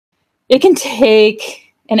it can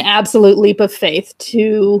take an absolute leap of faith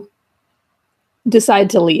to decide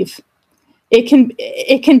to leave.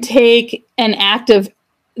 It can take an act of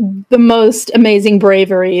the most amazing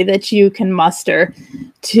bravery that you can muster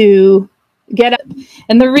to get up.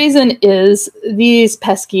 And the reason is these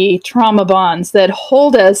pesky trauma bonds that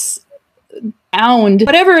hold us bound,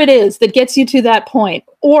 whatever it is that gets you to that point,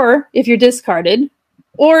 or if you're discarded,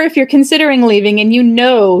 or if you're considering leaving and you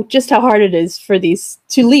know just how hard it is for these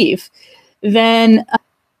to leave, then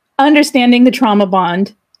understanding the trauma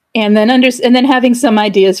bond and then having some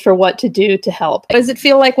ideas for what to do to help. What does it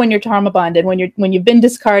feel like when you're trauma bonded, when you've been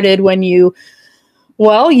discarded, when you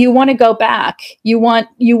want to go back, you want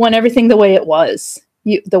everything the way it was,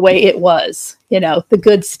 the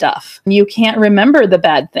good stuff. You can't remember the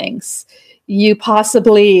bad things. You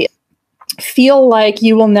possibly feel like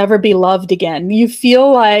you will never be loved again. You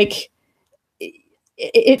feel like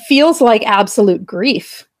it feels like absolute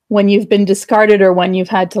grief when you've been discarded or when you've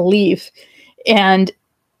had to leave. And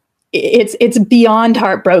it's beyond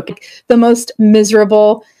heartbroken. The most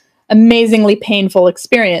miserable, amazingly painful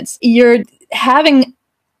experience. You're having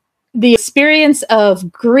the experience of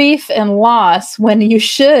grief and loss when you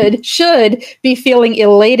should be feeling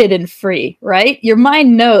elated and free, right? Your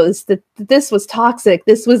mind knows that this was toxic.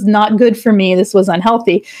 This was not good for me. This was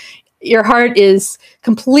unhealthy. Your heart is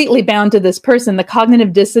completely bound to this person. The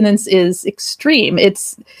cognitive dissonance is extreme.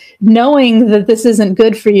 It's knowing that this isn't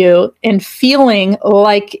good for you and feeling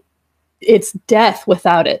like it's death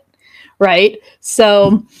without it, right?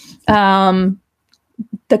 So the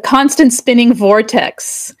constant spinning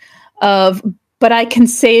vortex of, but I can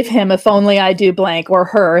save him if only I do blank, or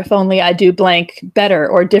her if only I do blank better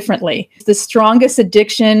or differently. It's the strongest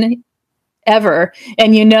addiction ever.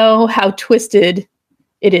 And you know how twisted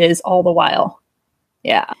it is all the while.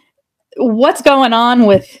 Yeah. What's going on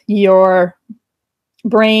with your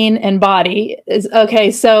brain and body is, okay,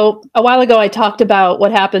 so a while ago I talked about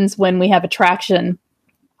what happens when we have attraction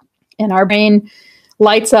and our brain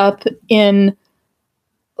lights up in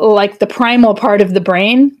like the primal part of the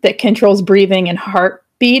brain that controls breathing and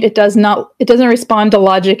heartbeat. It doesn't respond to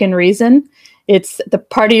logic and reason. It's the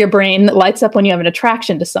part of your brain that lights up when you have an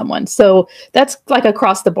attraction to someone. So that's like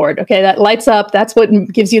across the board. Okay. That lights up. That's what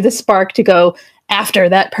gives you the spark to go after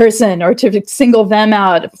that person or to single them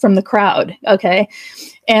out from the crowd. Okay.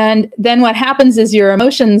 And then what happens is your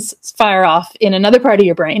emotions fire off in another part of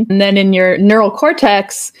your brain. And then in your neural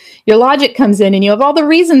cortex, your logic comes in and you have all the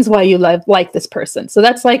reasons why you like this person. So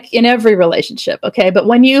that's like in every relationship. Okay. But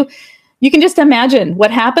when you can just imagine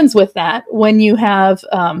what happens with that when you have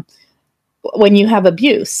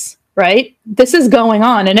abuse, right? This is going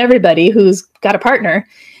on in everybody who's got a partner.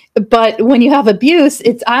 But when you have abuse,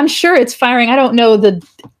 I'm sure it's firing. I don't know the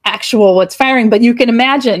actual what's firing, but you can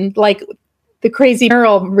imagine like the crazy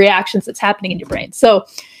neural reactions that's happening in your brain. So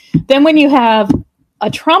then when you have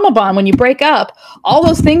a trauma bond, when you break up, all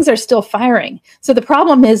those things are still firing. So the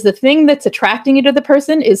problem is the thing that's attracting you to the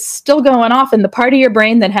person is still going off in the part of your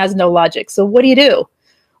brain that has no logic. So what do you do?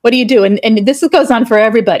 What do you do? And this goes on for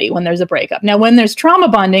everybody when there's a breakup. Now, when there's trauma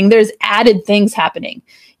bonding, there's added things happening.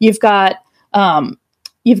 You've got dopamine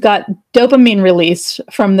release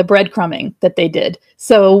from the breadcrumbing that they did.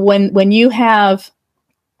 So when you have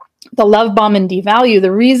the love bomb and devalue,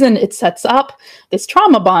 the reason it sets up this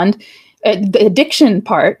trauma bond, the addiction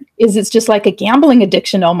part is it's just like a gambling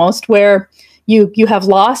addiction almost, where you have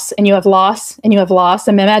loss and you have loss and you have loss.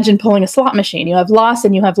 And imagine pulling a slot machine. You have loss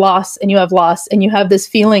and you have loss and you have loss, and you have this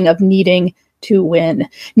feeling of needing to win,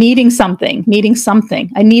 needing something.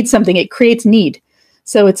 I need something. It creates need.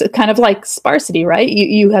 So it's kind of like sparsity, right?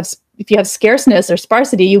 If you have scarceness or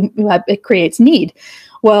sparsity, it creates need.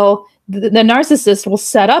 Well, the narcissist will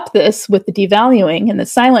set up this with the devaluing and the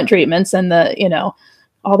silent treatments and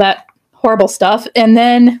all that horrible stuff. And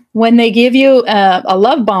then when they give you a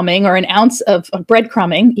love bombing or an ounce of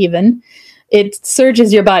breadcrumbing, even, it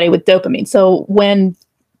surges your body with dopamine. So when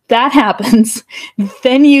that happens,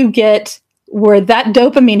 then you get where that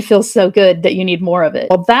dopamine feels so good that you need more of it.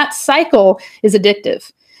 Well, that cycle is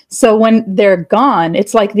addictive. So when they're gone,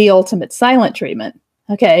 it's like the ultimate silent treatment.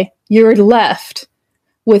 Okay. You're left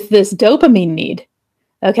with this dopamine need.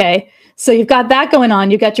 Okay. So you've got that going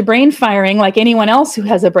on. You've got your brain firing like anyone else who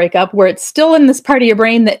has a breakup, where it's still in this part of your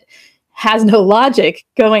brain that has no logic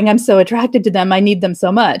going, I'm so attracted to them, I need them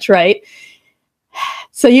so much, right?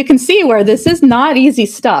 So you can see where this is not easy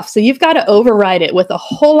stuff. So you've got to override it with a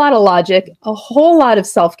whole lot of logic, a whole lot of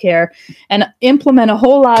self-care, and implement a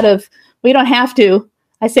whole lot of, we don't have to,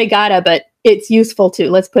 I say gotta, but it's useful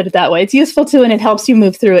to, let's put it that way. It's useful to, and it helps you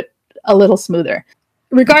move through it a little smoother.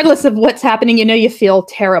 regardless of what's happening, you feel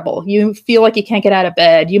terrible. You feel like you can't get out of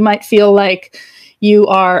bed. You might feel like you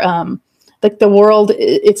are, like the world,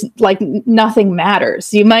 it's like nothing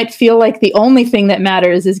matters. You might feel like the only thing that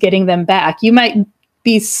matters is getting them back. You might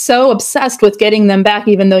be so obsessed with getting them back,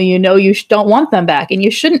 even though you don't want them back and you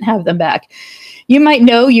shouldn't have them back. You might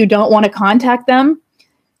know you don't want to contact them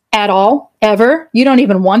at all, ever. You don't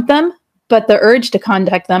even want them, but the urge to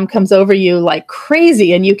contact them comes over you like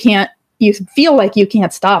crazy and you feel like you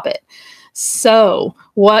can't stop it. So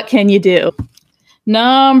what can you do?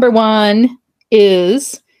 Number one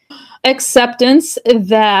is acceptance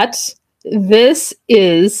that this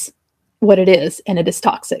is what it is and it is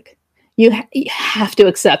toxic. You have to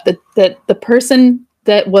accept that the person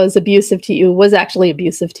that was abusive to you was actually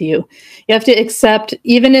abusive to you. You have to accept,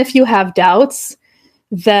 even if you have doubts,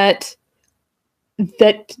 that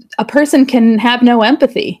a person can have no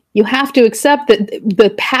empathy. You have to accept that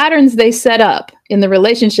the patterns they set up in the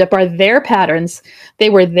relationship are their patterns. They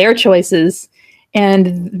were their choices.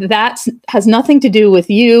 And that has nothing to do with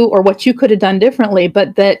you or what you could have done differently,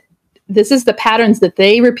 but that this is the patterns that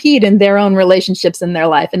they repeat in their own relationships in their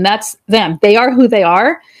life. And that's them. They are who they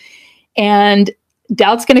are. And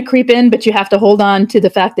doubt's going to creep in, but you have to hold on to the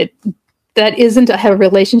fact that that isn't a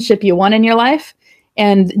relationship you want in your life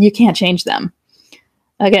and you can't change them.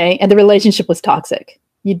 Okay. And the relationship was toxic.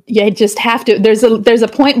 You just have to, there's a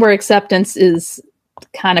point where acceptance is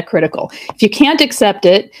kind of critical. If you can't accept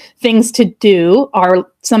it, things to do are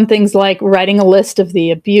some things like writing a list of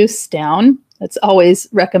the abuse down. That's always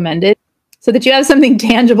recommended, so that you have something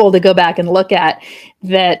tangible to go back and look at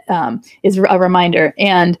that is a reminder.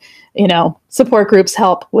 And, support groups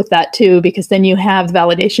help with that too, because then you have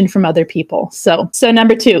validation from other people. So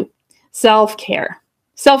number two, self-care.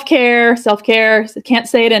 Self-care. Can't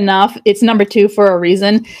say it enough. It's number two for a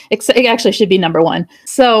reason. It actually should be number one.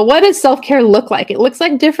 So what does self-care look like? It looks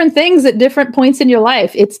like different things at different points in your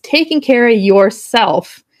life. It's taking care of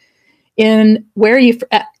yourself in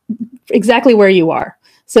exactly where you are.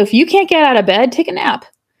 So if you can't get out of bed, take a nap.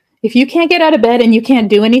 If you can't get out of bed and you can't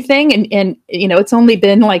do anything and it's only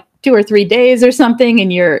been like 2 or 3 days or something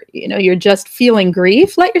and you're just feeling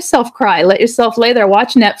grief, let yourself cry. Let yourself lay there,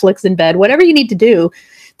 watch Netflix in bed, whatever you need to do.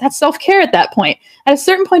 That's self-care at that point. At a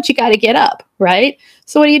certain point, you got to get up, right?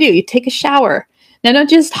 So what do? You take a shower. Now, don't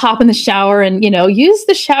just hop in the shower and, use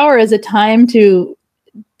the shower as a time to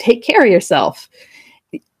take care of yourself.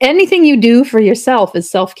 Anything you do for yourself is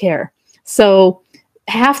self-care. So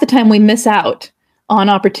half the time we miss out on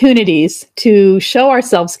opportunities to show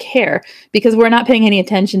ourselves care because we're not paying any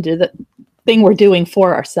attention to the thing we're doing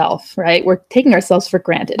for ourselves, right? We're taking ourselves for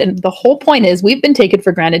granted. And the whole point is we've been taken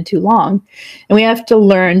for granted too long. And we have to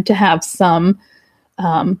learn to have some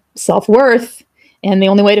self-worth. And the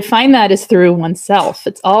only way to find that is through oneself.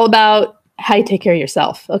 It's all about how you take care of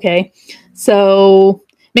yourself, okay? So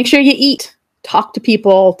make sure you eat, talk to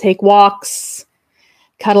people, take walks,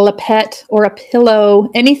 cuddle a pet or a pillow,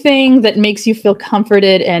 anything that makes you feel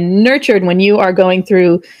comforted and nurtured when you are going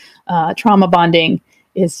through trauma bonding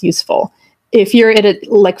is useful. If you're at a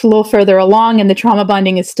little further along and the trauma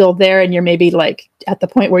bonding is still there and you're maybe like at the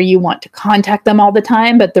point where you want to contact them all the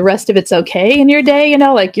time, but the rest of it's okay in your day,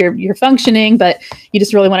 like you're functioning, but you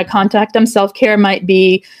just really want to contact them, self-care might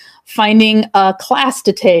be finding a class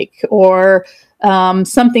to take or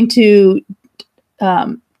something to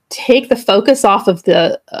take the focus off of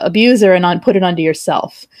the abuser and put it onto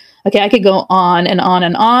yourself. Okay, I could go on and on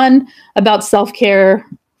and on about self-care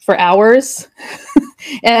for hours.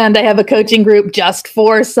 And I have a coaching group just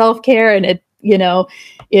for self-care. And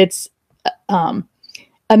it's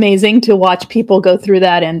amazing to watch people go through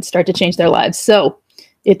that and start to change their lives. So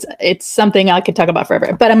it's something I could talk about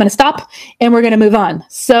forever, but I'm going to stop and we're going to move on.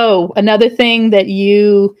 So another thing that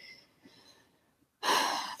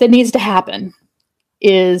needs to happen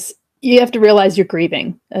is you have to realize you're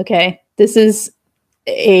grieving. Okay. This is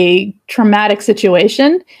a traumatic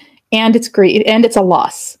situation and it's grief and it's a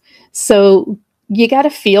loss. So you got to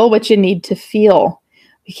feel what you need to feel.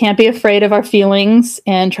 We can't be afraid of our feelings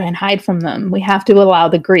and try and hide from them. We have to allow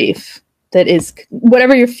the grief that is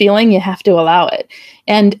whatever you're feeling, you have to allow it.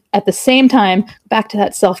 And at the same time, back to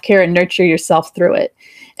that self-care and nurture yourself through it.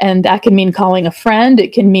 And that can mean calling a friend.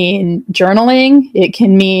 It can mean journaling. It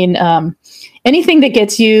can mean anything that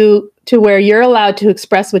gets you to where you're allowed to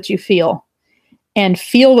express what you feel and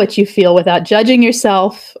feel what you feel without judging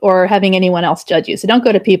yourself or having anyone else judge you. So don't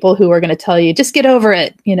go to people who are going to tell you, just get over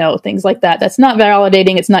it, things like that. That's not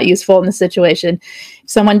validating. It's not useful in the situation. If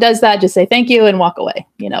someone does that, just say thank you and walk away,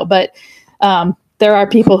 but there are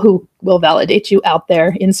people who will validate you out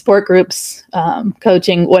there in support groups,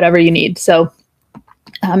 coaching, whatever you need. So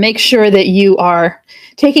make sure that you are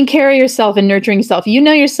taking care of yourself and nurturing yourself. You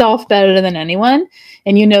know yourself better than anyone,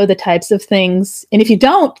 and you know the types of things. And if you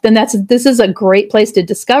don't, then this is a great place to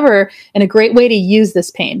discover and a great way to use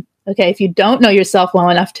this pain. Okay, if you don't know yourself well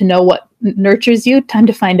enough to know what nurtures you, time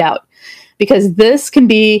to find out. Because this can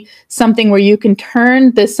be something where you can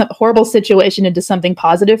turn this horrible situation into something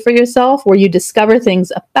positive for yourself, where you discover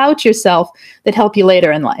things about yourself that help you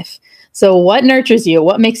later in life. So what nurtures you?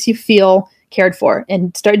 What makes you feel cared for?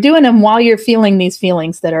 And start doing them while you're feeling these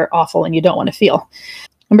feelings that are awful and you don't want to feel.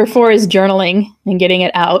 Number 4 is journaling and getting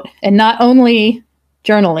it out. And not only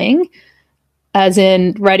journaling, as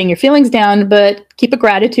in writing your feelings down, but keep a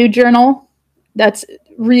gratitude journal. That's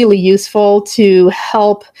really useful to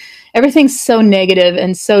help. Everything's so negative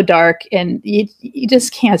and so dark, and you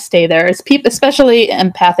just can't stay there. As people, especially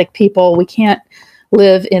empathic people, we can't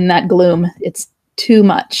live in that gloom. It's too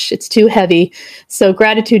much. It's too heavy. So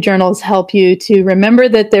gratitude journals help you to remember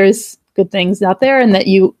that there's good things out there and that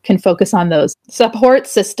you can focus on those. Support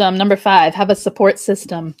system. Number 5, have a support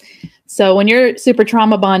system. So when you're super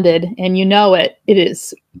trauma bonded and you know it, it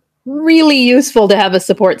is really useful to have a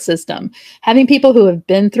support system. Having people who have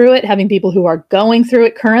been through it, having people who are going through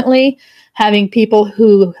it currently, having people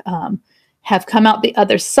who have come out the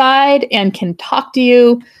other side and can talk to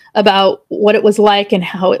you about what it was like and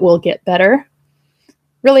how it will get better.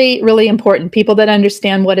 Really, really important. People that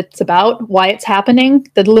understand what it's about, why it's happening,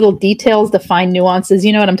 the little details, the fine nuances,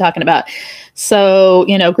 you know what I'm talking about. So,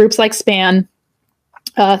 groups like SPAN,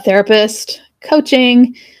 therapist,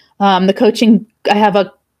 coaching, I have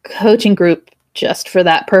a coaching group just for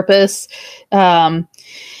that purpose.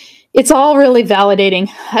 It's all really validating.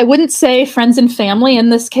 I wouldn't say friends and family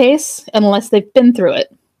in this case, unless they've been through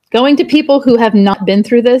it. Going to people who have not been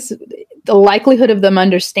through this, the likelihood of them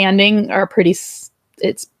understanding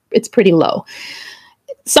it's pretty low.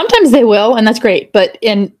 Sometimes they will, and that's great. But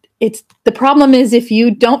the problem is if you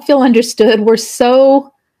don't feel understood, we're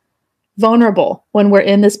so vulnerable when we're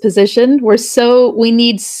in this position. We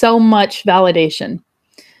need so much validation.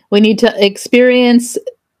 We need to experience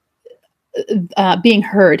being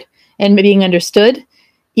heard and being understood,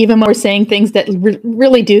 even when we're saying things that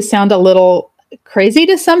really do sound a little crazy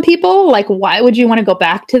to some people. Like, why would you want to go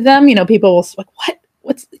back to them? People will like,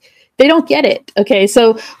 what? They don't get it. Okay,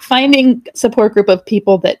 so finding a support group of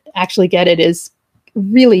people that actually get it is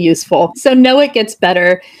really useful. So know it gets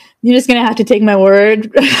better. You're just going to have to take my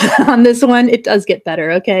word on this one. It does get better,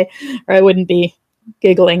 okay? Or I wouldn't be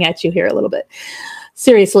giggling at you here a little bit.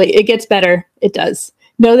 Seriously, it gets better. It does.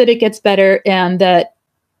 Know that it gets better and that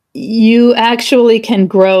you actually can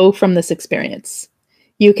grow from this experience.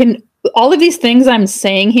 All of these things I'm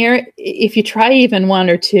saying here, if you try even 1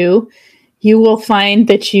 or 2, you will find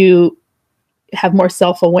that you have more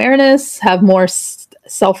self-awareness, have more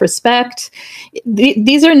self-respect.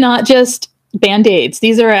 These are not just Band-Aids.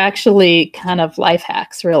 These are actually kind of life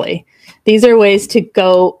hacks, really. These are ways to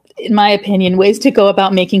go, in my opinion, ways to go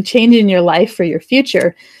about making change in your life for your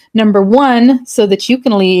future. Number 1, so that you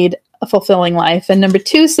can lead a fulfilling life. And number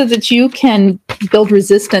 2, so that you can build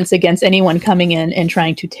resistance against anyone coming in and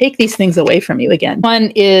trying to take these things away from you again.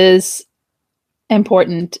 1 is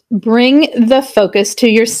important. Bring the focus to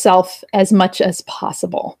yourself as much as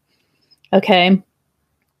possible. Okay?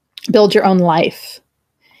 Build your own life.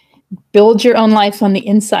 Build your own life on the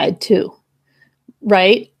inside too.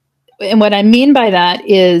 Right? And what I mean by that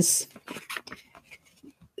is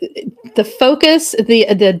the focus,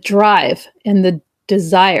 the drive and the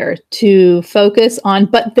desire to focus on,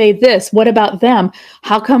 but they this, what about them?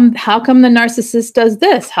 How come the narcissist does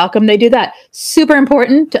this? How come they do that? Super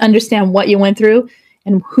important to understand what you went through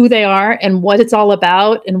and who they are and what it's all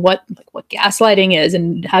about and what gaslighting is,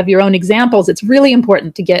 and have your own examples. It's really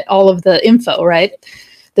important to get all of the info, right?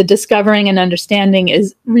 The discovering and understanding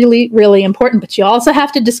is really, really important, but you also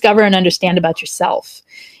have to discover and understand about yourself.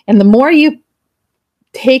 And the more you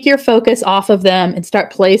take your focus off of them and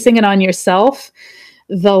start placing it on yourself,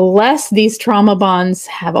 the less these trauma bonds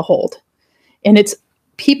have a hold. And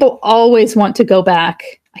people always want to go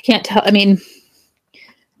back. I can't tell. I mean,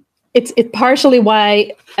 it's partially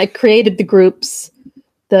why I created the groups,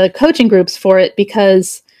 the coaching groups for it,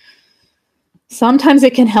 because sometimes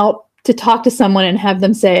it can help to talk to someone and have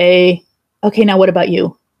them say, okay, now what about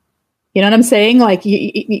you? You know what I'm saying? Like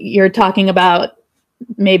you're talking about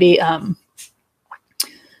maybe, and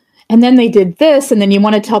then they did this, and then you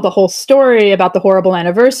want to tell the whole story about the horrible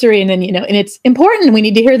anniversary. And then, and it's important. We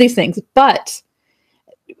need to hear these things. But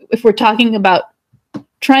if we're talking about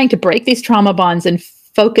trying to break these trauma bonds and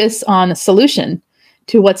focus on a solution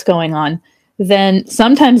to what's going on, then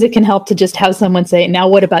sometimes it can help to just have someone say, now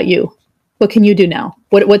what about you? What can you do now?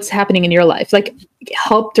 What's happening in your life? Like,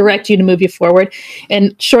 help direct you to move you forward.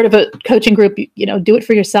 And short of a coaching group, do it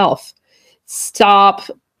for yourself. Stop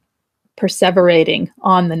perseverating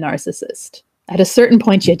on the narcissist. At a certain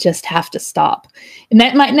point, you just have to stop. And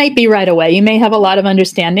that might not be right away. You may have a lot of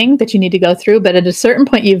understanding that you need to go through, but at a certain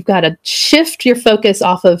point, you've got to shift your focus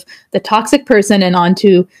off of the toxic person and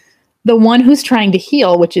onto the one who's trying to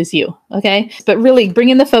heal, which is you. Okay. But really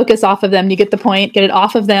bringing the focus off of them, you get the point, get it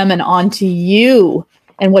off of them and onto you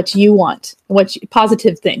and what you want,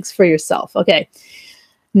 positive things for yourself. Okay.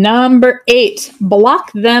 Number 8,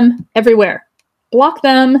 block them everywhere. Block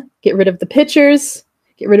them, get rid of the pictures,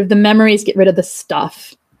 get rid of the memories, get rid of the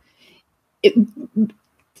stuff.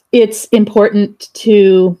 It's important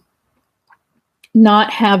to not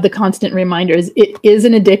have the constant reminders. It is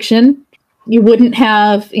an addiction. You wouldn't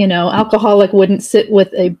have, alcoholic wouldn't sit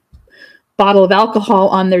with a bottle of alcohol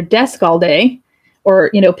on their desk all day, or,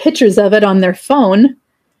 pictures of it on their phone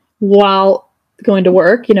while going to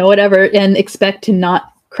work, whatever, and expect to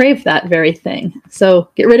not crave that very thing. So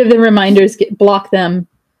get rid of the reminders, block them.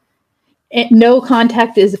 No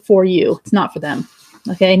contact is for you. It's not for them.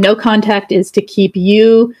 Okay. No contact is to keep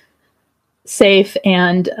you safe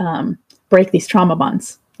and break these trauma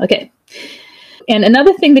bonds. Okay. And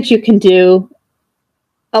another thing that you can do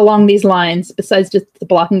along these lines, besides just the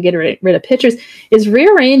blocking, get rid of pictures, is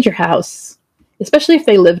rearrange your house, especially if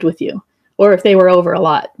they lived with you or if they were over a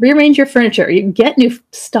lot. Rearrange your furniture. You get new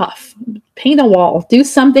stuff. Paint a wall. Do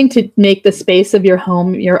something to make the space of your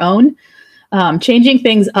home your own. Changing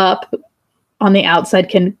things up on the outside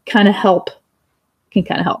can kind of help.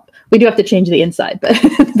 We do have to change the inside, but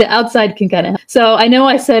the outside can kind of help. So I know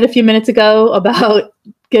I said a few minutes ago about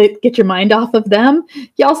get your mind off of them.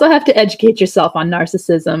 You also have to educate yourself on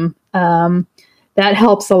narcissism. That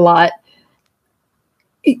helps a lot.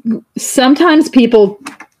 Sometimes people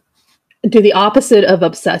do the opposite of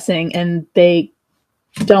obsessing and they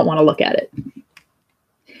don't want to look at it.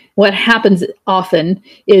 What happens often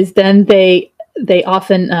is then they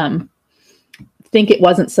often think it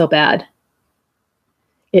wasn't so bad.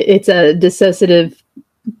 It's a dissociative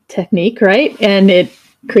technique, right? And it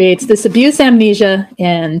creates this abuse amnesia,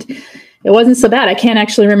 and it wasn't so bad. I can't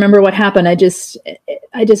actually remember what happened. I just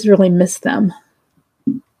really miss them.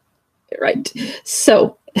 Right.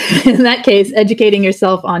 So in that case, educating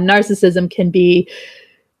yourself on narcissism can be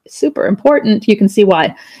super important. You can see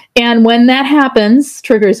why. And when that happens,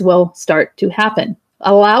 triggers will start to happen.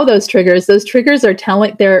 Allow those triggers. Those triggers are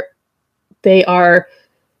they are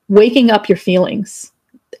waking up your feelings,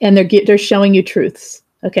 and they're showing you truths.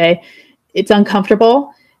 Okay. It's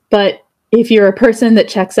uncomfortable, but if you're a person that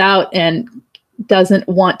checks out and doesn't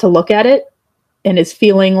want to look at it and is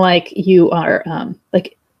feeling like you are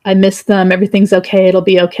like, I miss them, everything's okay, it'll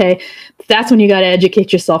be okay, that's when you got to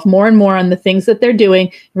educate yourself more and more on the things that they're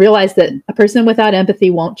doing. Realize that a person without empathy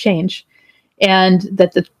won't change, and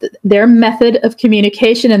that their method of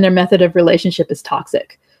communication and their method of relationship is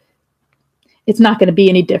toxic. It's not going to be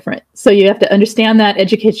any different. So you have to understand that,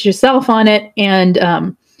 educate yourself on it,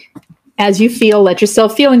 and as you feel, let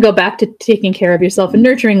yourself feel and go back to taking care of yourself and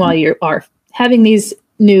nurturing while you are having these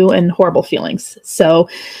new and horrible feelings. So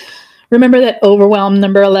remember that overwhelm,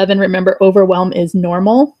 number 11, remember overwhelm is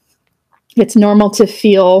normal. It's normal to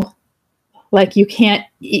feel like you can't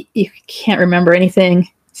remember anything.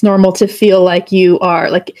 It's normal to feel like you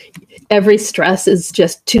are like every stress is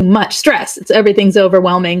just too much stress. Everything's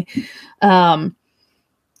overwhelming. It's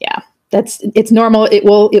normal. It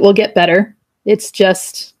will get better. It's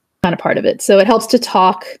just kind of part of it. So it helps to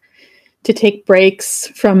talk, to take breaks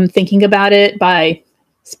from thinking about it by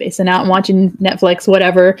spacing out and watching Netflix,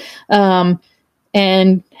 whatever.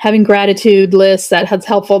 And having gratitude lists, that's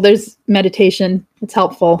helpful. There's meditation. It's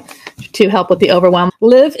helpful to help with the overwhelm.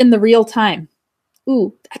 Live in the real time.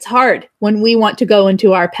 Ooh, that's hard when we want to go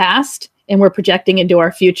into our past and we're projecting into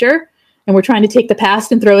our future, and we're trying to take the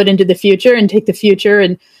past and throw it into the future, and take the future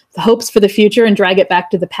and the hopes for the future and drag it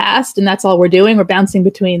back to the past. And that's all we're doing. We're bouncing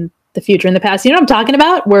between the future and the past. You know what I'm talking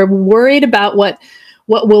about? We're worried about what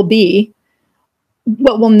will be,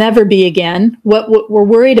 what will never be again. What we're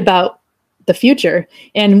worried about the future.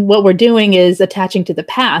 And what we're doing is attaching to the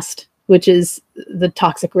past, which is the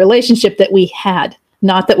toxic relationship that we had,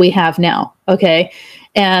 not that we have now. Okay.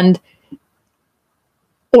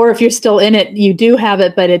 Or if you're still in it, you do have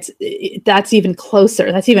it, but that's even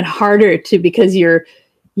closer. That's even harder because your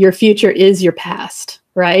future is your past,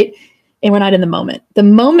 right? And we're not in the moment. The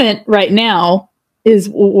moment right now is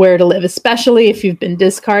where to live, especially if you've been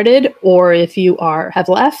discarded or if you have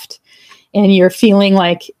left and you're feeling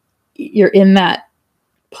like you're in that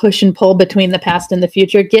push and pull between the past and the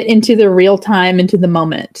future. Get into the real time, into the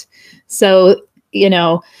moment. So,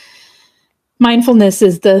 mindfulness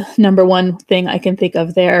is the number one thing I can think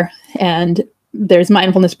of there. And there's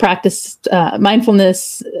mindfulness practice,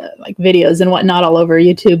 mindfulness like videos and whatnot all over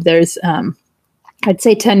YouTube. There's, I'd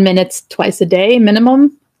say 10 minutes twice a day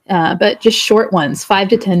minimum, but just short ones, 5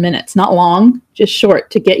 to 10 minutes, not long, just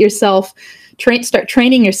short, to get yourself start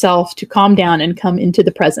training yourself to calm down and come into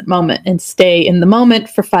the present moment and stay in the moment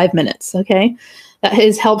for 5 minutes. Okay. That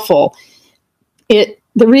is helpful. The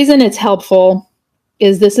reason it's helpful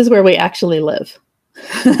is this is where we actually live.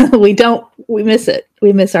 We miss it.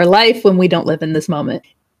 We miss our life when we don't live in this moment.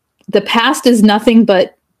 The past is nothing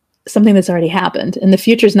but something that's already happened, and the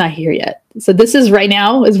future's not here yet. So this is right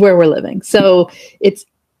now is where we're living. So it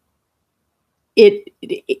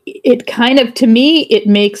kind of, to me, it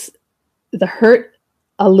makes the hurt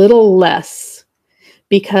a little less,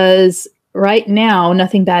 because right now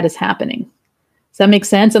nothing bad is happening. Does that make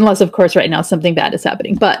sense? Unless, of course, right now something bad is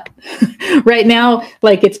happening. But right now,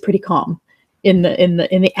 like, it's pretty calm in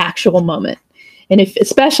the actual moment. And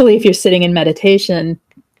especially if you're sitting in meditation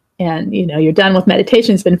and you're done with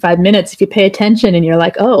meditation, it's been 5 minutes. If you pay attention and you're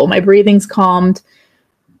like, oh, my breathing's calmed,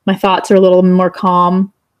 my thoughts are a little more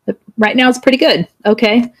calm. Right now it's pretty good.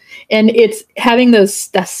 Okay. And it's having that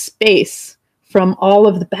space from all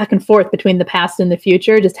of the back and forth between the past and the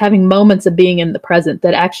future, just having moments of being in the present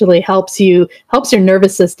that actually helps your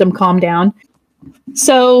nervous system calm down.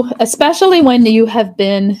 So especially when you have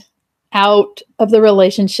been out of the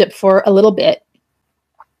relationship for a little bit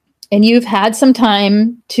and you've had some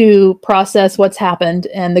time to process what's happened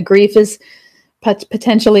and the grief is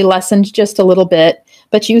potentially lessened just a little bit,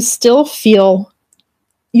 but you still feel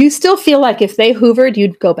like if they hoovered,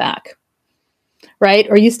 you'd go back, right?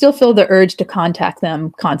 Or you still feel the urge to contact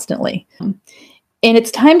them constantly. And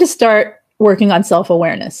it's time to start working on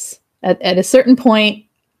self-awareness. At a certain point,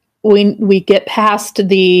 we get past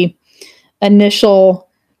the initial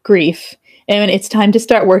grief, and it's time to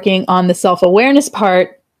start working on the self-awareness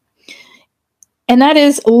part. And that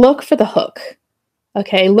is, look for the hook.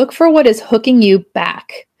 Okay, look for what is hooking you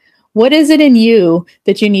back. What is it in you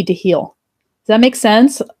that you need to heal? Does that make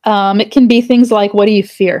sense? It can be things like, what do you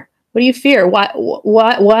fear? What do you fear? What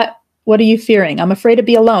are you fearing? I'm afraid to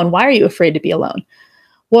be alone. Why are you afraid to be alone?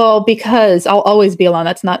 Well, because I'll always be alone.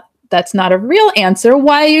 That's not a real answer.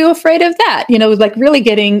 Why are you afraid of that? Like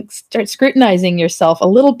really start scrutinizing yourself a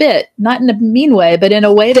little bit, not in a mean way, but in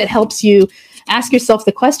a way that helps you ask yourself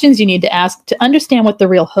the questions you need to ask to understand what the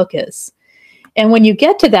real hook is. And when you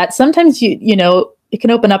get to that, sometimes it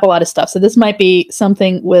can open up a lot of stuff. So this might be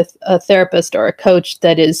something with a therapist or a coach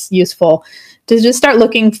that is useful to just start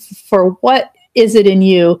looking for what is it in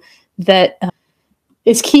you that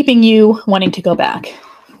is keeping you wanting to go back,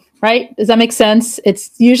 right? Does that make sense?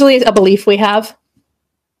 It's usually a belief we have.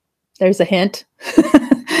 There's a hint.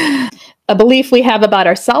 A belief we have about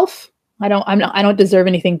ourselves. I don't deserve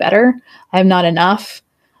anything better. I'm not enough.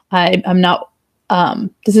 I'm not,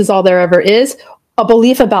 this is all there ever is. A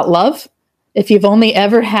belief about love. If you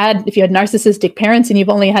had narcissistic parents and you've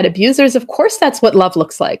only had abusers, of course that's what love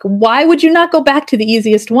looks like. Why would you not go back to the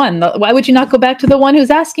easiest one? Why would you not go back to the one who's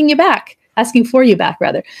asking for you back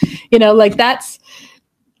rather? Like that's,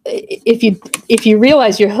 if you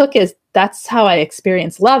realize your hook is, that's how I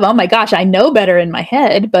experience love. Oh my gosh, I know better in my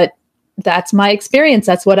head, but that's my experience.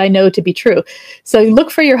 That's what I know to be true. So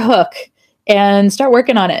look for your hook and start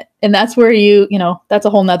working on it. And that's where that's a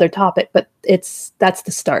whole nother topic, but that's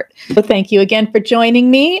the start. So thank you again for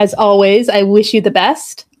joining me. As always, I wish you the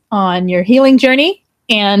best on your healing journey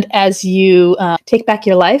and as you take back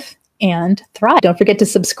your life and thrive. Don't forget to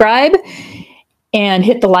subscribe and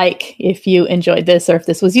hit the like if you enjoyed this or if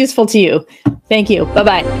this was useful to you. Thank you.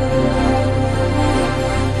 Bye-bye.